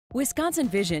Wisconsin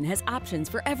Vision has options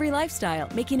for every lifestyle,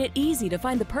 making it easy to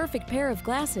find the perfect pair of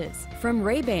glasses. From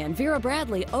Ray-Ban, Vera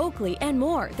Bradley, Oakley, and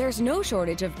more, there's no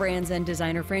shortage of brands and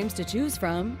designer frames to choose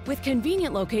from. With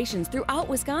convenient locations throughout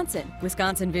Wisconsin,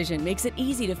 Wisconsin Vision makes it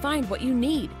easy to find what you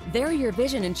need. They're your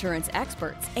vision insurance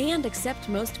experts and accept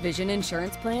most vision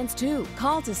insurance plans too.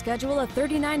 Call to schedule a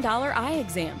 $39 eye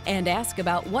exam and ask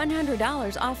about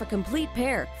 $100 off a complete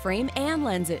pair, frame and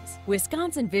lenses.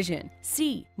 Wisconsin Vision.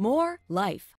 See more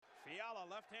life. Fiala,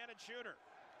 left-handed shooter.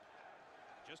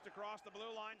 Just across the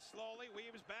blue line, slowly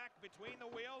weaves back between the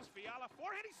wheels. Fiala,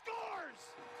 forehand, he scores!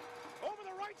 Over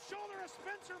the right shoulder of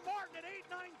Spencer Martin at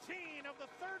 8:19 of the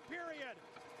third period.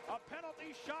 A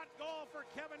penalty shot goal for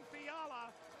Kevin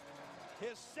Fiala.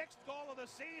 His sixth goal of the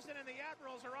season, and the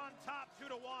Admirals are on top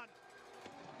 2-1.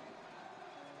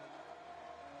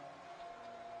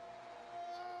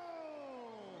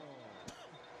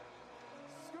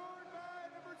 Scored by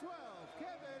number 12,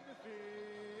 Kevin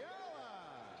Fiala.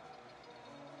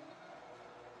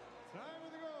 Time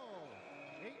of the goal,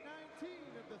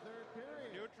 8:19 of the third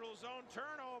period. Neutral zone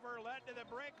turnover led to the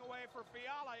breakaway for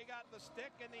Fiala. He got the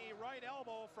stick in the right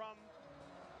elbow from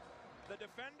the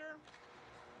defender.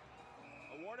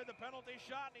 Awarded the penalty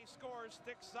shot, and he scores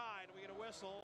stick side. We get a whistle.